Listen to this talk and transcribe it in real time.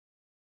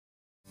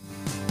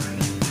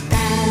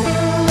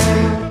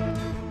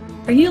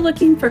Are you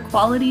looking for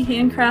quality,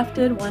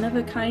 handcrafted,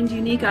 one-of-a-kind,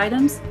 unique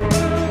items?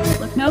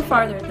 Look no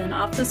farther than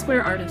Off the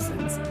Square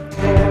Artisans.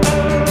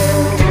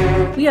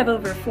 We have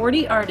over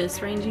 40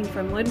 artists ranging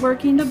from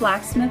woodworking to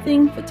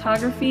blacksmithing,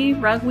 photography,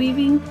 rug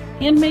weaving,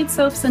 handmade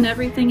soaps, and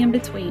everything in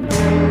between.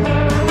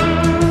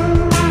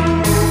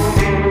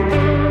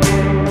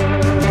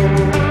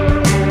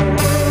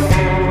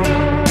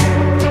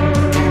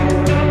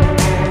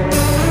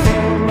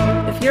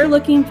 If you're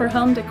looking for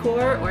home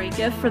decor or a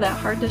gift for that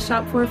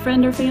hard-to-shop-for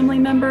friend or family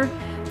member,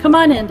 come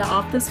on in to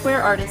Off the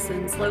Square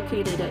Artisans,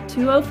 located at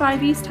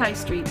 205 East High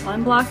Street,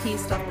 1 block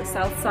east off the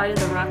south side of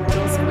the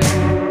Rockville Square.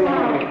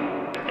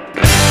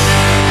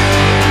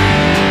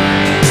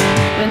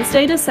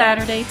 Wednesday to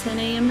Saturday, 10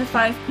 a.m. to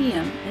 5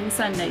 p.m., and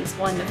Sundays,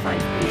 1 to 5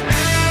 p.m.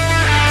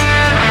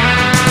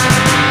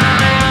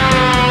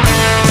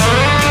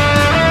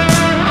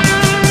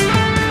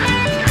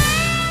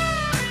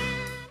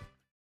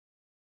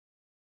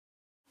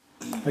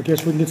 I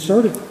guess we can get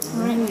started. All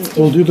right.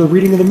 We'll do the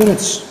reading of the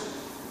minutes.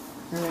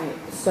 All right.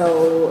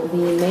 So the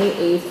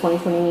May 8th,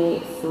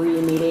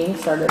 2023 meeting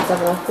started at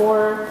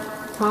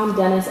 7:04. Tom,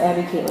 Dennis,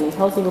 Abby, Caitlin, and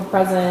Kelsey were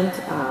present.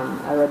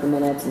 I read the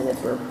minutes.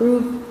 Minutes were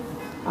approved.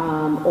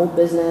 Old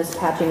business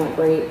patching went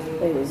great.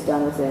 It was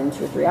done within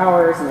 2 or 3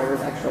 hours, and there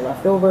was extra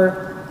left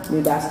over.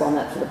 New basketball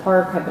nets for the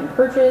park have been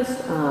purchased.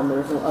 There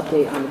was no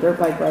update on the dirt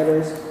bike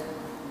riders.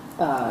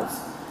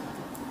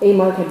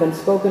 A-Mark had been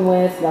spoken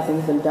with.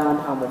 Nothing's been done.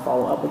 Tom will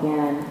follow up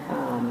again.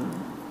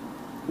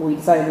 We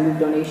decided to move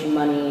donation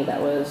money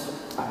that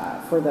was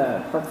for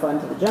the park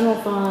fund to the general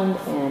fund,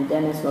 and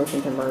Dennis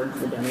motioned to merge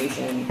the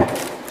donation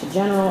to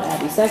general.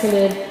 Abby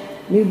seconded.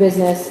 New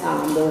business,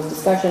 there was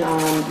discussion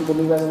on the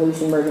new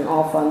resolution merging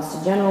all funds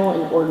to general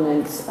and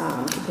ordinance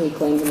to pay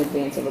claims in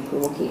advance of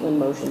approval. Caitlin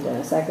motioned,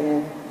 Dennis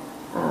seconded.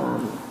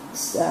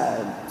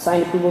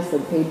 Signed approvals for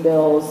the paid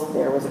bills.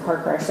 There was a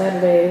car crash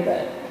Saturday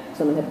that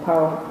someone hit a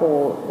power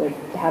pole. They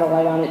had a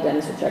light on it.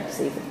 Dennis will check to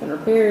see if it's been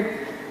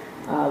repaired.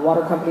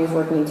 Water company is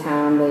working in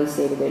town. They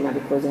stated they'd not be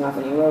closing off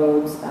any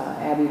roads.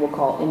 Abby will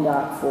call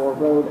INDOT for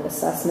road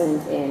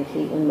assessment, and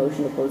Caitlin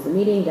motioned to close the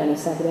meeting.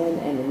 Dennis seconded,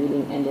 and the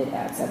meeting ended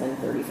at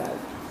 7:35.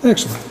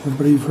 Excellent.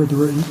 Everybody, you've heard the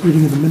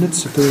reading of the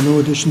minutes. If there are no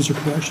additions or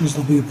corrections,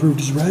 they'll be approved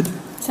as read.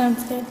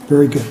 Sounds good.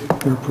 Very good.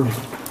 They're approved.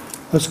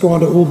 Let's go on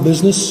to old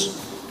business.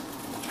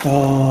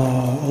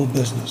 Old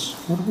business.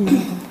 What do we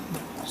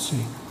have? Let's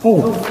see.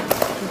 Oh,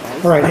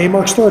 all right.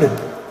 A-Mark started.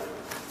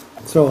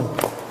 So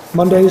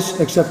Mondays,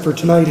 except for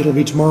tonight, it'll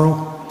be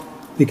tomorrow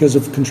because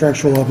of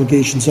contractual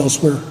obligations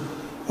elsewhere.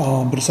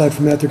 But aside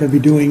from that, they're going to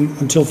be doing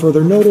until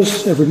further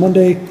notice every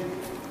Monday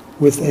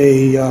with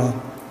a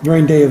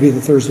rain day of either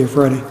Thursday or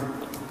Friday.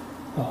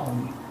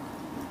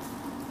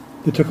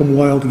 It took them a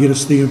while to get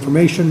us the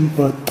information,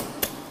 but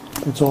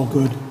it's all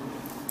good.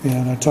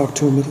 And I talked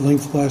to them at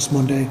length last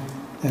Monday,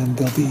 and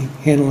they'll be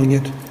handling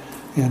it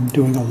and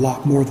doing a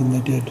lot more than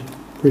they did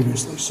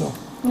previously. So.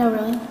 No,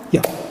 really?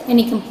 Yeah.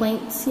 Any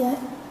complaints yet?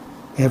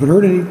 I haven't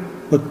heard any,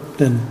 but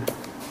then,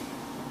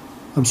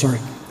 I'm sorry.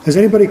 Has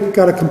anybody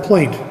got a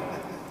complaint?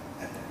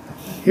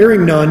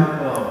 Hearing none.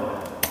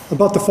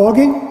 About the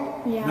fogging?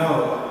 Yeah.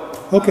 No.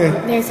 Okay.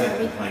 There's a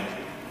complaint.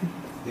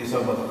 These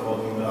are about the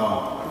fogging.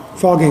 No.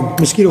 Fogging,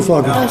 mosquito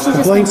fogging. Oh, she's just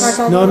complaints? been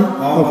parked all None? day.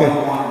 Okay.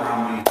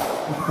 Around me.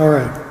 All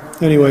right.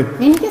 Anyway.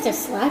 Man, you guys are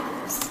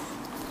slackers.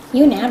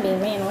 You and Abby,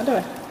 man, what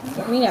do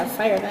we gotta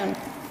fire them.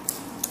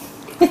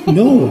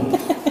 No.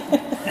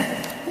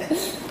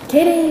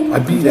 Kidding. I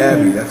beat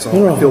Abby, that's all.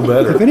 No. I feel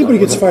better. If anybody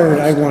gets fired,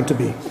 I want to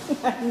be.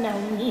 No,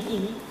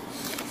 me.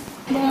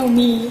 No,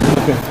 me.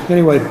 Okay.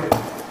 Anyway.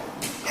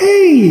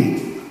 Hey!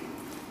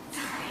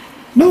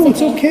 No,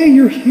 it's okay.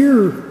 You're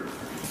here.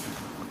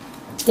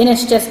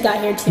 Dennis just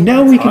got here too.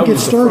 Now we can I get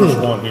was started. the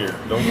first one here.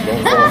 Don't fall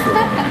for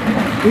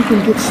it. We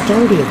can get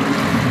started.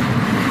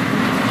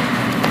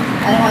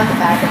 I don't want the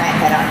back of my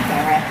head on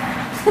camera.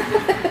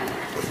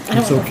 I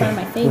don't It's want to okay. find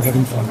my face. We're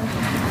having fun.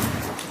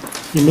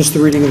 You missed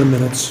the reading of the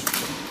minutes.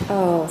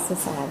 Oh, so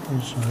sad.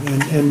 I'm sorry.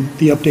 And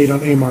the update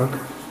on A-Mark,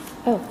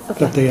 Oh,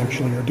 that okay. they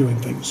actually are doing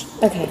things.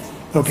 Okay.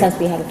 Okay. Since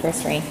we had a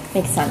first rain.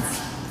 Makes sense.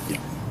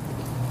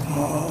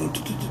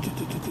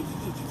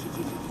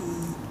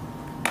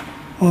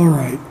 All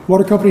right.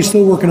 Water company's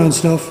still working on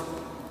stuff.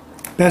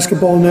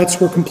 Basketball nets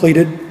were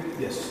completed.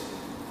 Yes.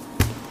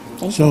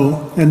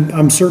 So, and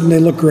I'm certain they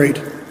look great.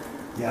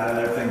 Yeah,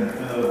 everything.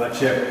 I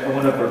checked. I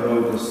went up and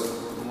mowed this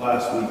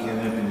last weekend,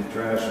 emptied the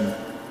trash, and it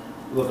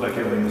looked like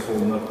everything was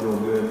holding up real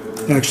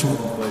good. Excellent.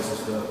 Places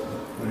stuff.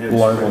 We had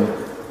Light sprayed on.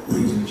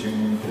 weeds and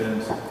chain link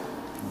fence.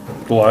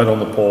 The light on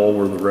the pole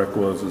where the wreck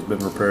was has been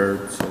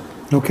repaired, so.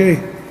 Okay.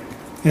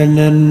 And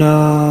then,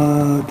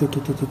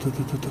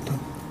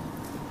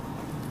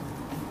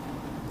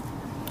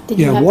 Did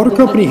you yeah, have water to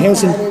company look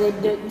hasn't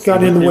at it?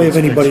 gotten in the way of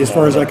anybody as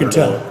far as I can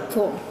tell.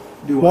 Cool.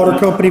 Water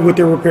company with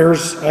their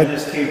repairs, I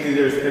just came through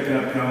there picking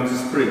up cones.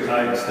 It's pretty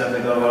tight and stuff.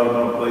 They got a lot of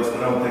metal plates,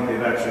 but I don't think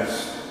they've actually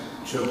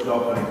choked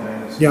off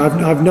anything. It's, yeah,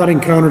 I've not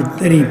encountered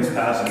any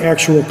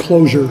actual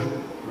closure.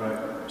 Right.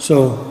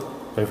 So,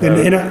 They've had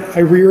and I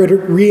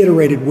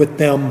reiterated with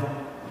them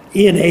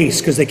Ian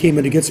Ace, because they came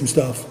in to get some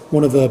stuff,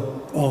 one of the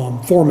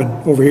foremen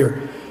over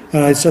here.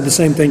 And I said the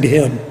same thing to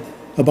him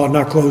about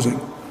not closing.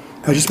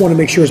 I just want to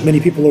make sure as many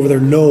people over there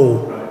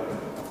know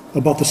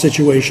about the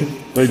situation.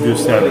 They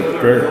just had it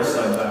very,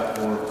 Hillside back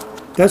for.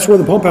 That's where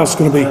the pump house is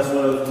going to be. That's what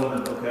I was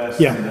wondering, okay, I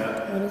see Yeah.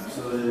 that.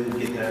 So they didn't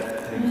get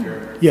that taken care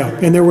of. Yeah,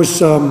 and there was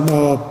some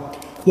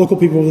local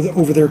people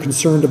over there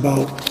concerned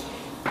about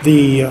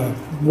the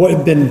what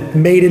had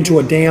been made into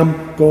a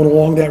dam going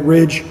along that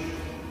ridge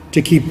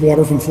to keep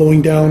water from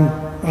flowing down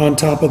on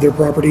top of their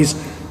properties.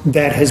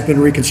 That has been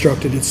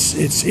reconstructed.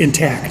 It's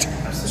intact.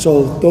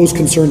 So those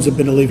concerns have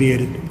been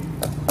alleviated,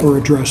 or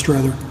addressed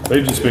rather.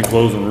 they've just been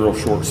closing real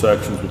short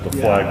sections with the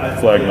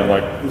flagman,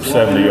 like As long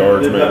 70 as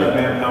yards they've got the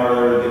maybe. manpower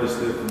there to get us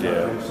there from Yeah.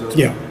 there, so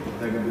Yeah.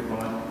 they can be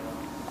fine.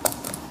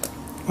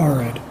 All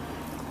right.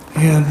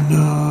 And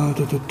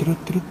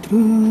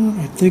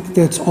I think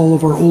that's all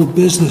of our old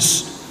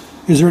business.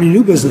 Is there any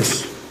new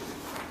business?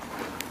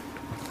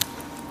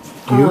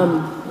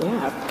 Yeah.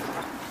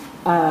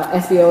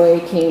 SBOA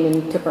came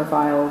and took our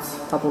files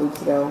a couple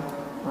weeks ago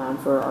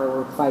for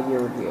our 5-year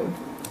review.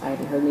 I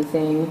haven't heard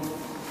anything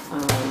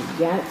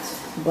yet,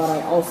 but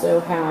I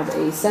also have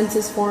a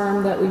census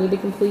form that we need to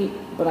complete,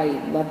 but I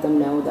let them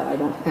know that I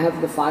don't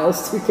have the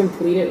files to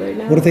complete it right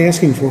now. What are they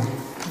asking for?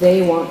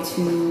 They want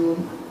to,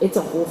 it's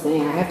a whole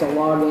thing. I have to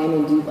log in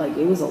and do, like,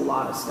 it was a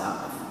lot of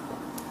stuff.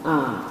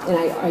 And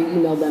I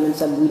emailed them and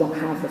said, we don't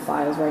have the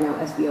files right now.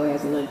 SBOA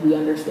hasn't, like, we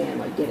understand,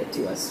 like, get it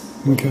to us.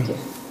 Okay.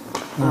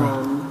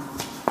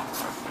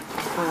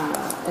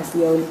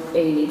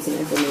 SBOA needs some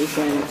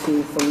information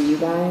too from you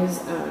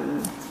guys.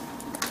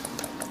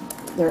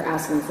 They're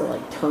asking for,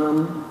 like,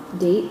 term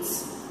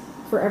dates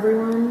for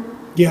everyone.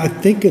 Yeah, I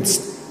think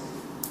it's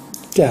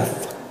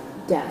death.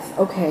 Death,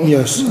 okay.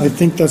 Yes, I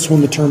think that's when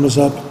the term is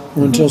up,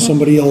 or until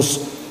somebody else.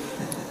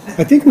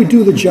 I think we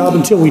do the job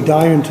until we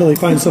die, or until they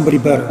find somebody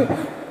better.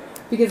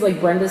 Because, like,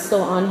 Brenda's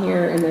still on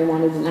here, and they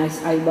wanted, and I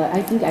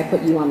think I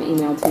put you on the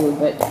email too,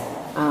 but,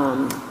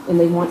 and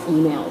they want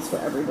emails for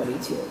everybody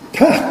too.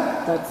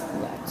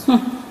 That's.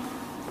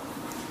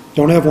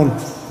 Don't have one.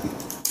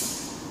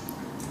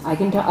 I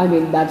can tell, I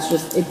mean, that's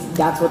just,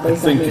 that's what I they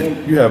sent think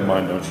me. you have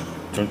mine, don't you?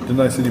 Didn't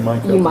I send you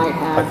mine? You Kevin? might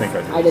have. I think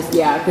I did. I just,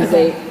 yeah, because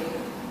they,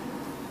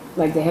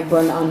 like, they have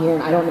Brenda on here,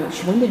 and I don't know,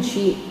 when did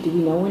she, do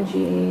we know when she,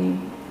 do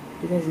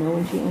you guys know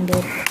when she ended?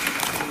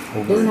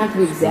 It doesn't have to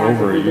be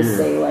exact, over a we just year.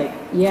 say, like,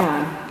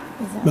 yeah.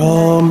 Is that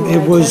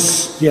It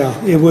was,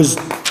 yeah, it was,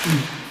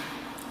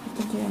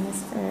 been doing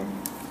this for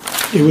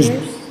it was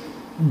years?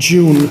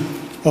 June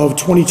of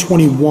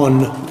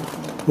 2021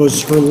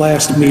 was her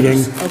last meeting.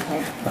 Okay.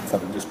 I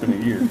thought it'd just been a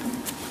year.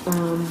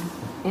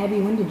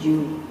 Abby, when did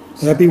you?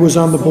 Abby was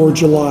on the board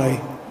July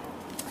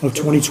of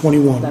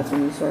 2021. That's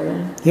when you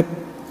started? Yep.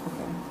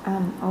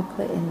 Okay. I'll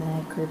put in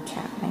the group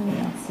chat my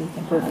email so you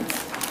can have it.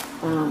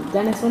 Perfect.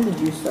 Dennis, when did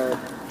you start?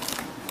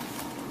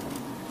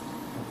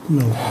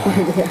 No.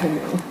 Yeah, I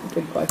know.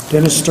 Good question.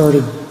 Dennis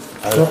started,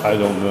 I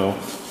don't know.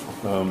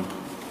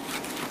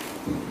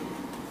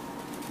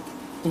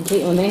 And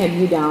Caitlin, they have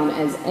you down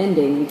as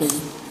ending because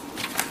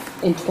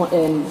in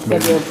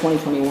February of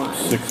 2021.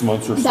 6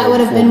 months or so. That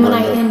would have been when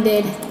I before Brenda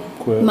ended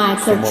quit, my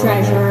clerk somewhere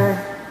in there. treasurer.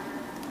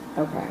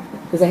 Okay.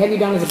 Because I have you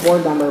down as a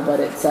board member, but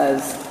it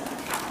says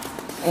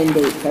end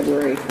date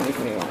February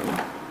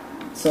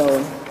 2021.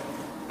 So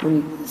when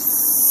you,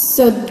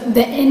 So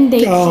the end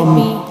date should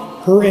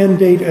be, her end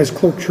date as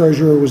clerk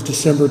treasurer was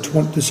December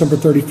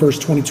 31st,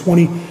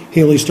 2020.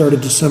 Haley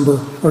started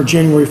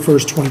January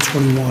 1st,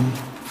 2021.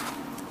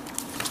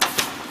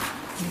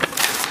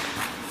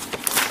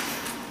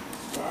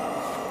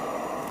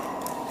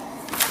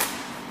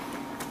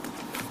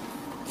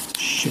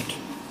 Shit.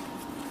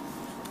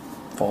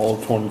 Fall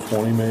of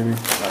 2020 maybe?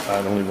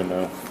 I don't even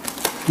know.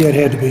 Yeah, it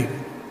had to be.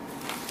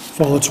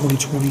 Fall of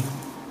 2020.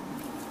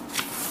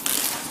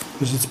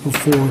 Because it's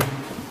before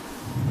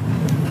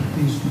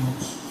these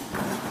notes.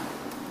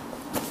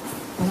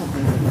 I don't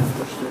think they're gonna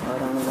push too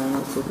hard on it. I'm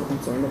not super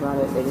concerned about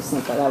it. They just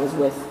sent that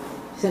was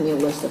sent me a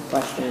list of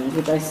questions,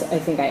 which I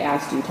think I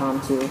asked you, Tom,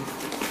 too.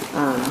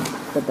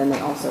 But then they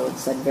also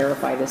said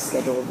verify the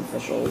schedule of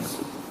officials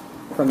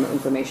from the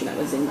information that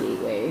was in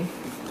Gateway.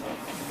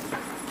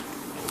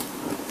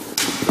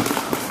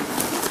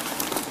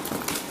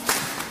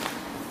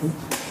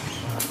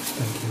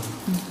 Thank you.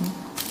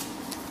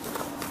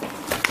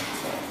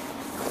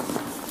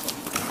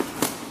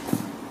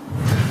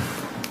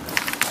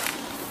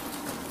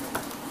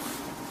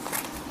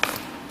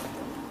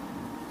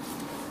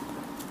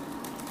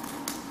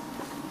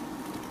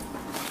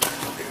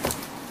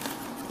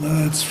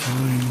 Let's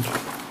find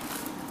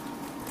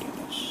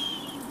Dennis.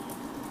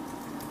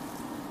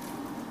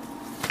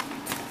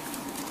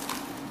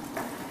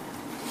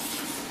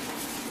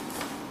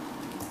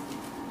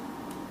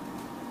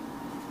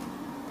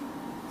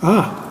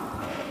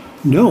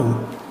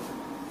 No.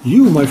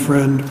 You, my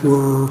friend,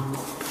 were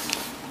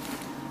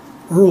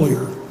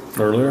earlier.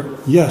 Earlier?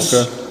 Yes.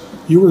 Okay.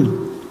 You were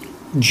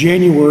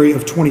January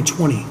of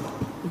 2020.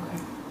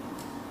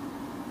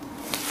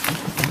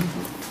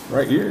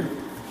 Right here.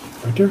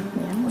 Right there?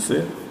 I see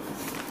it.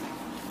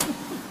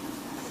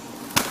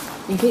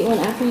 And Caitlin,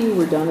 after you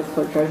were done as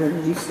clerk treasurer,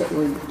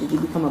 did you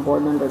become a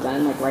board member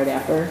then, like right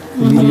after?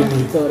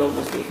 Immediately. So it'll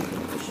just be a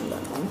continuation of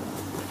that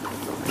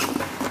one.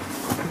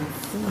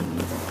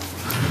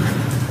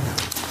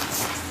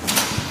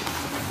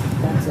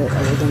 That's it.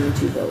 Oh, there's only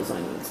 2 bills I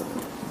need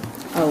signed.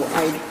 Oh,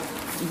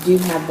 I do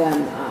have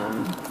them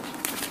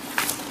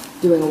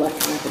doing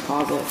electronic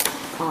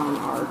deposit on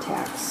our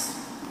tax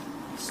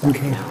stuff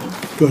Okay. now.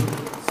 Good.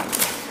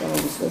 So I'll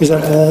just go Is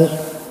that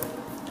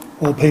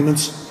through all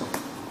payments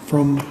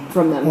from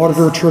From them.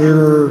 auditor,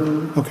 treasurer?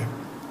 Okay.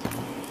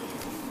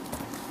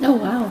 Oh,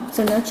 wow.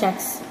 So no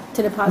checks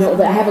to deposit? No,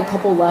 but I have a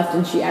couple left,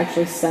 and she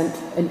actually sent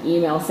an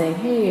email saying,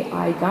 "Hey,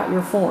 I got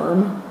your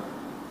form,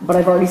 but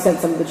I've already sent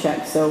some of the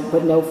checks. So,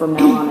 but no, from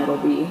now on, it'll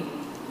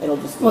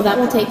just be." Well, that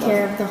will take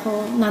care of the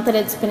whole, not that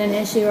it's been an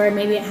issue, or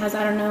maybe it has,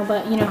 I don't know,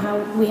 but you know how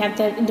we have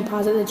to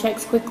deposit the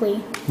checks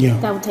quickly? Yeah.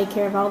 That will take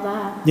care of all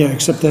that. Yeah,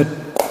 except that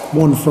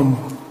one from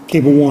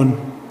Cable One,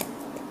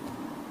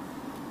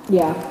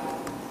 Yeah,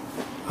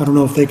 I don't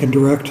know if they can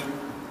direct,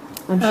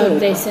 I'm sure Oh, they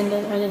they send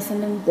it, are they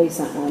sending? they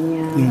sent one.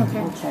 Yeah, Yeah. Okay.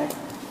 I'll check.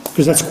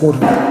 because that's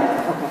quarterly,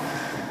 Okay,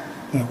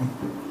 that one.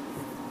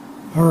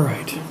 All right,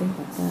 I think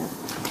that's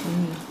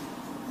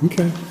it.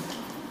 okay.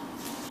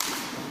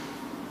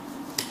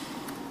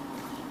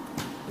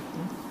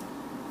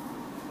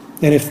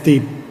 And if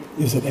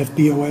is it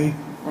FBOA?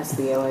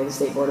 SBOA, the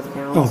State Board of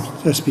Accounts.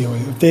 Oh, SBOA.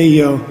 If they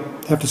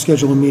have to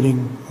schedule a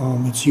meeting,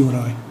 it's you and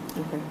I.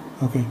 Okay.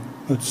 Okay,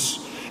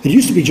 it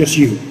used to be just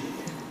you,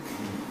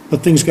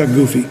 but things got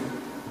goofy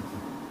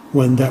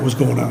when that was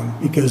going on,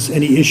 because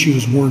any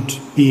issues weren't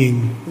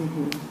being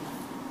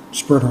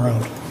spread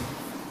around.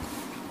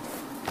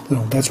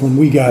 So that's when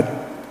we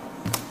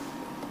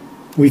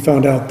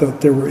found out that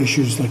there were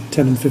issues like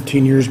 10 and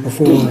 15 years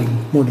before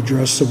and weren't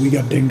addressed, so we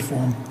got dinged for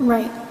them.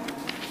 Right.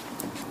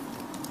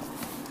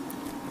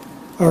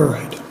 All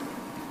right.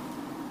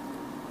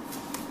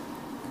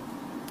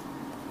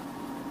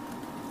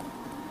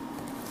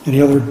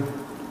 Any other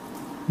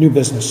new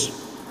business?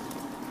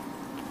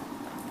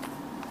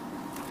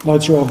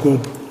 Lights are all good.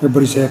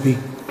 Everybody's happy.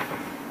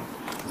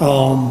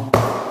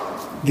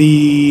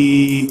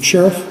 The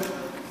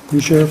sheriff, new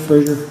sheriff,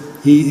 Frazier,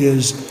 he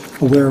is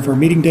aware of our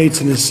meeting dates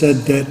and has said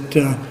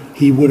that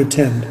he would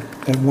attend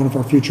at one of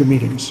our future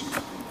meetings.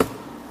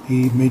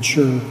 He made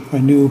sure I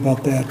knew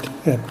about that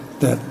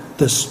at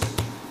this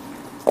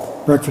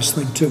breakfast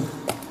thing too.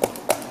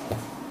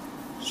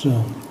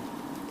 So,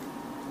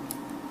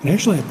 and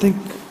actually I think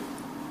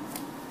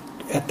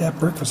at that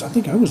breakfast, I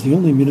think I was the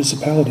only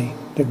municipality,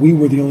 that we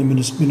were the only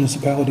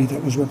municipality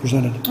that was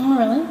represented. Oh,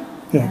 really?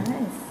 Yeah.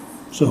 Nice.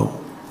 So,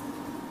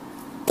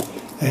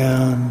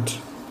 and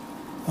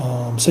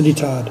Cindy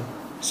Todd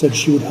said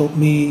she would help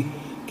me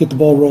get the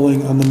ball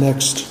rolling on the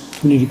next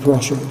community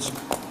crossroads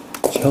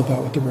to help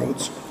out with the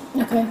roads.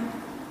 Okay.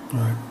 All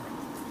right.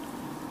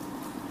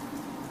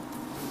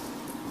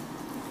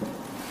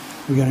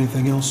 We got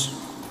anything else?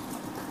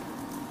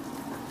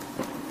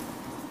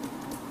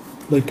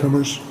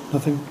 Latecomers?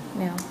 Nothing?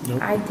 No,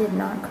 Nope. I did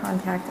not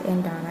contact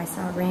NDOT. I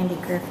saw Randy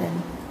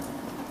Griffin,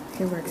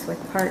 who works with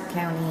Parke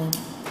County.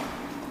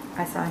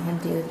 I saw him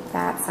do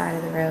that side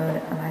of the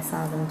road, and I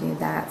saw them do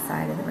that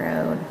side of the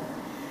road.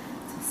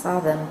 So I saw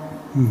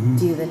them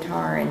do the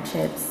tar and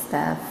chip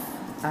stuff.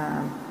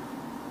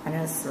 I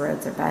noticed the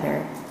roads are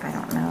better. I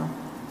don't know.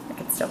 I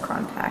could still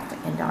contact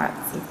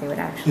NDOT, see if they would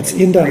actually. It's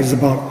NDOT is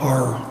about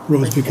our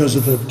roads because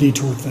of the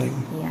detour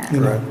thing. Yeah. You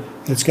know, Right.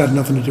 it's got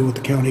nothing to do with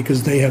the county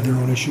because they have their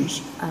own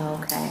issues. Oh,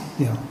 okay.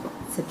 Yeah.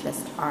 So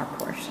just our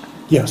portion.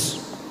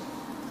 Yes.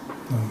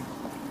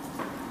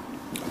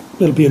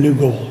 It'll be a new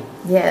goal.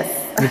 Yes.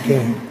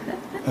 Okay.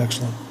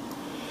 Excellent.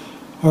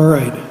 All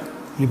right.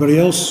 Anybody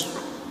else?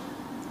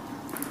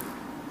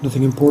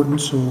 Nothing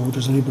important, so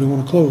does anybody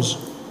want to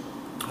close?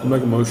 I'll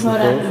make a motion to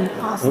Hold close. on,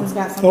 Austin's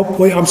got something. Oh,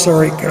 wait, I'm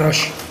sorry,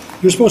 gosh.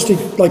 You're supposed to,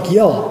 like,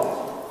 yell.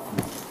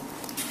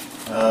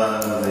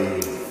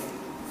 The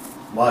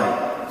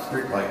light,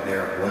 street light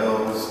there at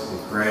Wells and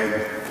Craig,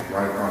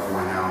 right across from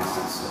my house,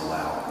 it's still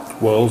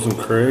out. Wells and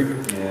Craig.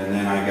 And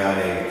then I got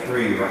a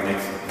tree right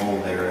next to the pole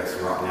there that's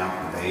rotting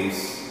out the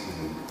base.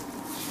 And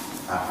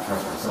I have to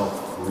trust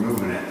myself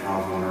removing it. I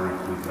was wondering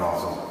if we could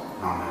also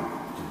comment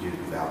to Duke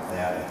about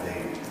that, if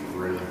they get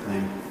rid of the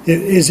thing.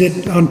 Is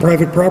it on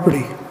private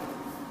property?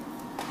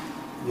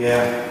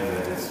 Yeah,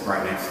 but it's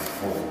right next to the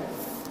pole.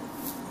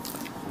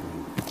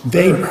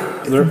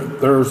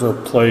 There's a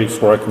place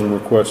where I can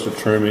request a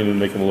trimming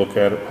and they can look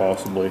at it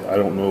possibly. I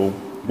don't know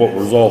what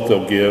result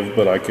they'll give,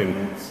 but I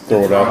can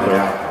throw it out Rotted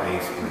there. out the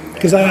base pretty bad.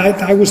 Because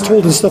I was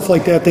told in stuff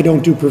like that, they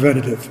don't do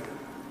preventative.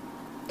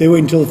 They wait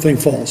until the thing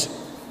falls.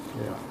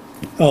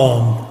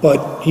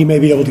 But he may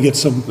be able to get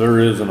some, There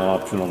is an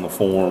option on the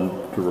form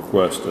to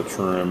request a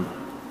trim,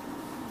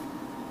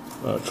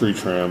 tree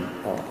trim.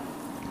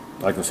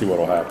 I can see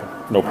what'll happen.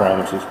 No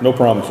promises. No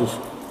promises.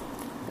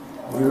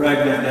 We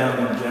ragged that down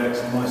on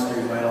Jackson, my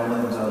street, by all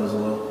lanes out as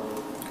well.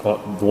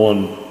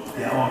 The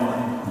Yeah,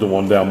 on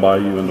one down by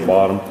you in the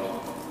bottom. lane.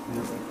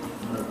 Yep.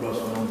 Right across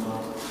from one's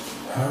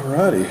house.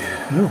 Alrighty.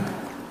 no.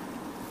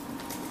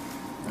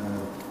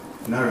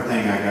 Another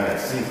thing, I got a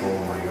sinkhole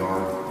in my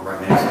yard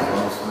right next to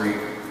Wells Street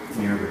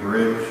near the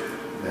bridge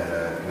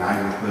that an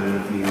item put in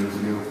a few years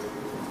ago.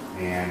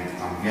 And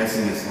I'm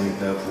guessing it's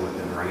linked up with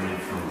the drainage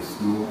from the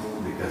school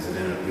because it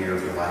didn't appear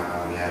to like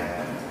when we had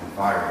a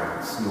fire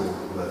at the school.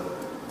 But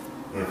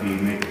if you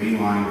make a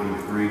beeline from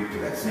the creek to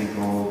that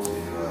sinkhole to,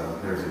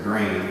 there's a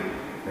drain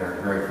there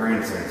at Greg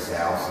Francis'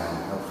 house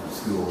and up to the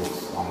school.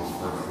 It's almost a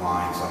perfect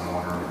line, so I'm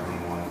wondering if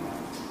anyone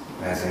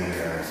has any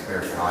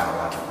spare tile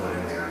I could put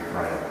in there and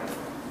try to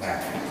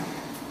patch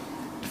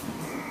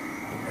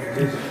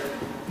it.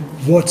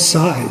 What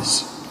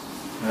size?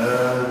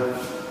 The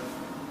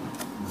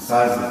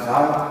size of the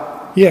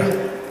tile? Yeah.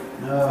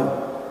 No.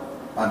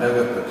 I dug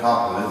up the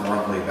top of it, it's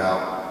roughly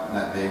about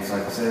that big, so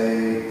I'd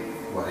say,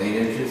 what, 8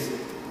 inches?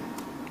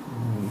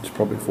 It's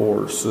probably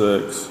 4 or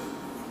 6.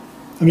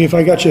 I mean, if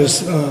I got you I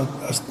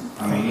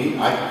mean,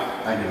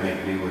 I can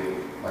make do with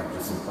like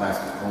just some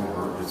plastic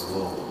culvert, just a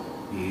little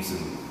piece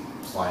and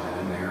slide it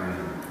in there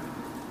and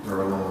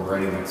throw a little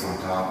ready mix on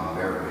top and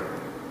bury it.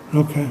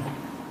 okay.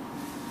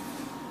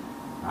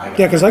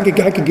 Yeah, because I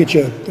could get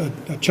you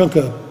a chunk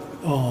of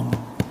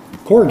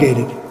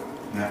corrugated.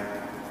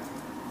 Yeah.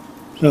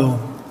 So,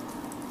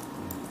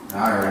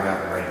 I already got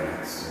the ready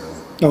mix, so.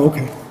 oh,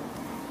 okay.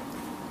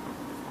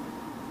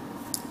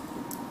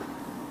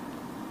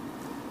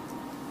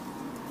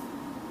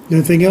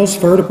 Anything else,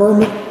 fire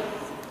department?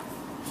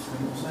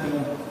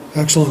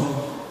 Excellent.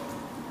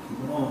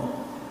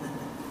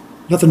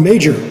 Nothing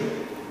major.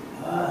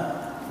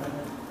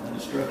 Had a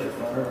structure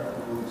fire a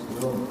couple weeks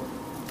ago.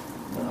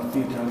 Done a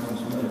few times on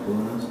some medical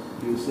lines.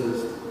 You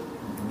assist.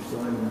 We're still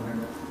hanging in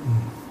there.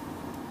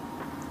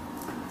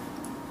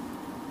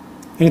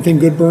 Anything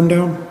good burned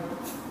down?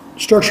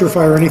 Structure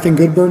fire, anything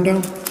good burned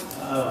down?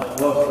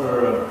 Well,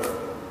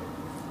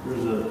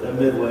 there's a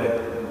Midway,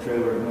 a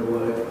trailer at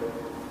Midway.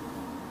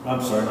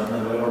 I'm sorry, not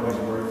Midway,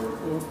 Orbingsburg.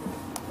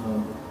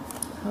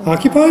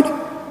 Occupied?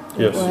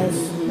 Yes.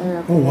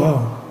 Oh,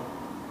 wow.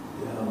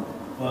 Yeah.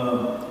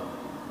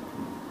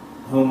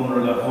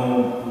 Homeowner got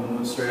home and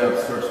went straight out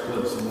to start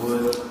splitting some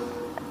wood.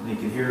 And he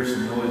could hear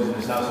some noise in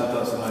his house. He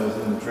thought somebody was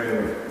in the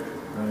trailer,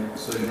 right?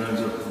 So he runs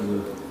up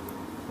to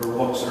or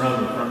walks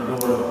around the front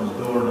door, opens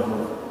the door, and the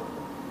whole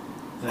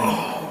thing.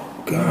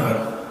 Oh,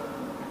 God.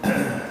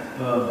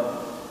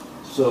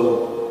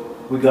 So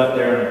we got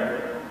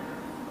there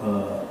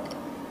and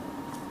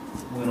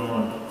went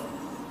on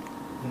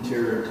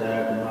interior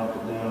attack and knocked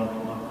it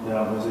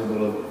down, was able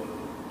to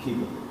keep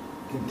it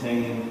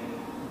contained.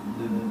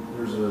 Then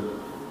there's a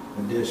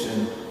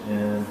addition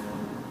and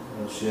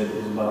a shed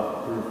is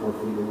about 3 or 4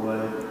 feet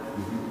away.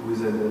 We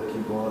was able to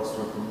keep all that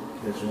stuff from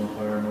catching on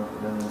fire and knock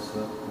it down and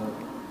stuff.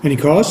 Any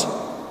cause?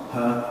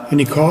 Huh?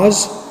 Any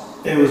cause?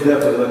 It was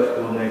definitely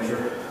electrical in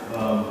nature.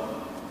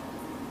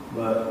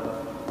 But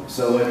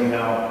so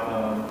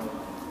anyhow,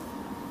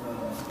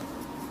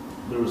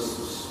 there was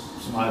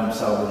some items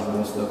salvageable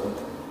and stuff, but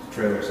the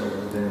trailer itself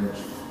was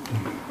damaged.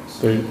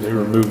 They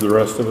removed the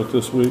rest of it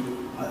this week?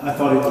 I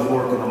thought he was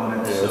working on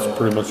it. Yeah, so it's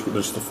pretty much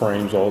just the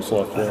frames, all that's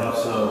left I there. thought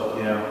so,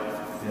 yeah.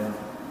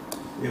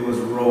 It was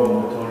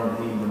rolling, I told him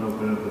he even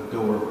opened up the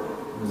door,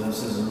 because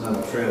this is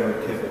another trailer,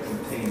 kept it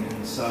contained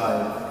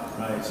inside,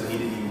 right? So he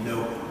didn't even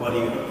know what he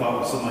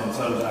thought was somebody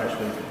inside was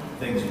actually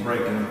things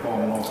breaking and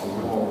falling off the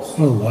walls.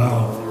 Oh,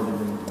 wow.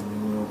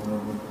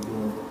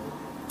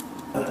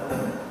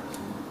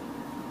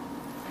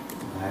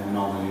 Having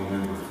all the new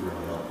members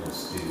really helped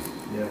us too.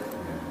 Yeah.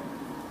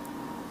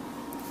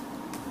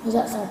 Was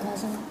that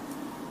sarcasm?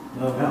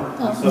 No, we've got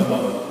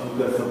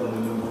a couple of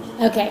new members.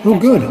 Okay. Oh,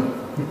 gotcha. good.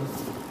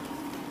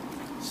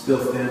 Still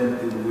thin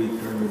through the week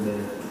during the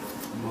day.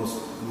 Most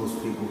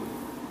people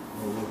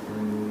will work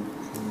during the week,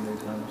 during the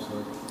daytime, so.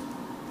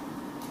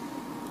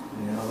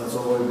 Yeah, that's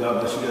all we've got.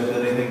 Unless you guys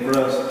got anything for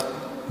us?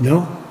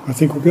 No, I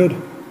think we're good.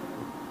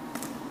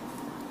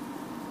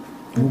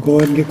 We'll go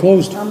ahead and get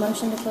closed. I'll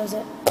motion to close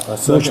it.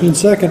 Motion and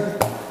second.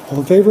 All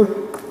in favor?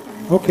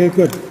 Okay,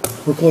 good.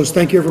 We're closed.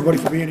 Thank you, everybody,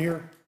 for being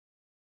here.